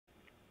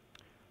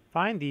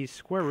Find the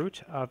square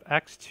root of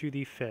x to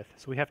the fifth.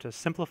 So we have to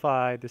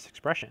simplify this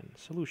expression,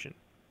 solution.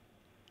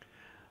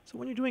 So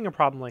when you're doing a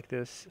problem like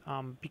this,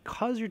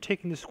 because you're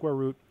taking the square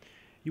root,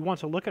 you want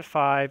to look at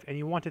 5 and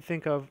you want to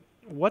think of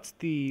what's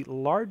the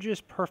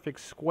largest perfect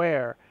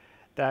square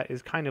that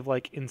is kind of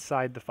like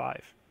inside the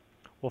 5.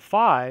 Well,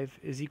 5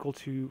 is equal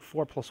to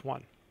 4 plus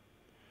 1.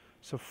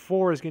 So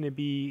 4 is going to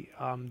be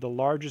the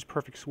largest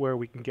perfect square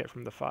we can get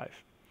from the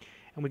 5.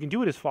 And we can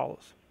do it as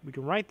follows. We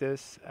can write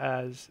this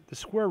as the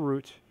square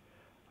root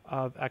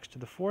of x to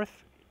the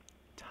fourth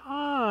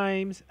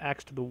times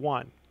x to the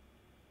 1.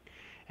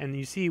 And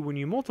you see when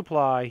you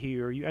multiply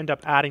here, you end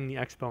up adding the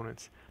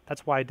exponents.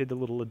 That's why I did the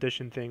little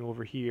addition thing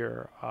over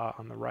here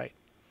on the right.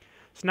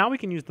 So now we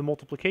can use the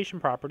multiplication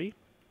property,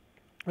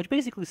 which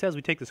basically says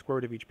we take the square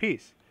root of each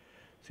piece.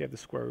 So you have the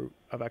square root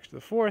of x to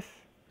the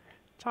fourth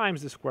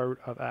times the square root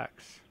of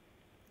x.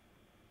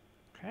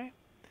 Okay,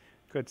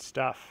 good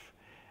stuff.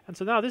 And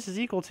so now this is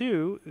equal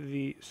to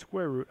the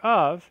square root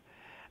of,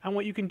 and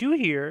what you can do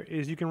here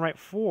is you can write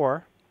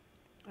 4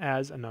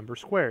 as a number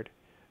squared.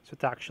 So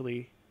it's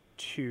actually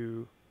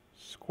 2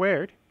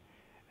 squared.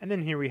 And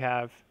then here we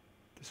have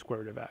the square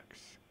root of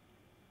x.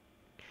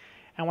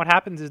 And what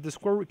happens is the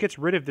square root gets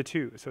rid of the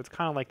 2. So it's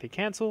kind of like they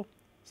cancel.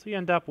 So you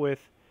end up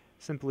with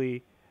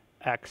simply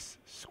x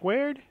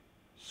squared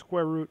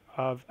square root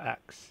of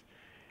x.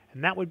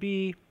 And that would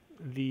be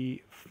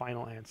the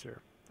final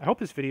answer. I hope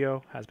this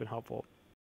video has been helpful.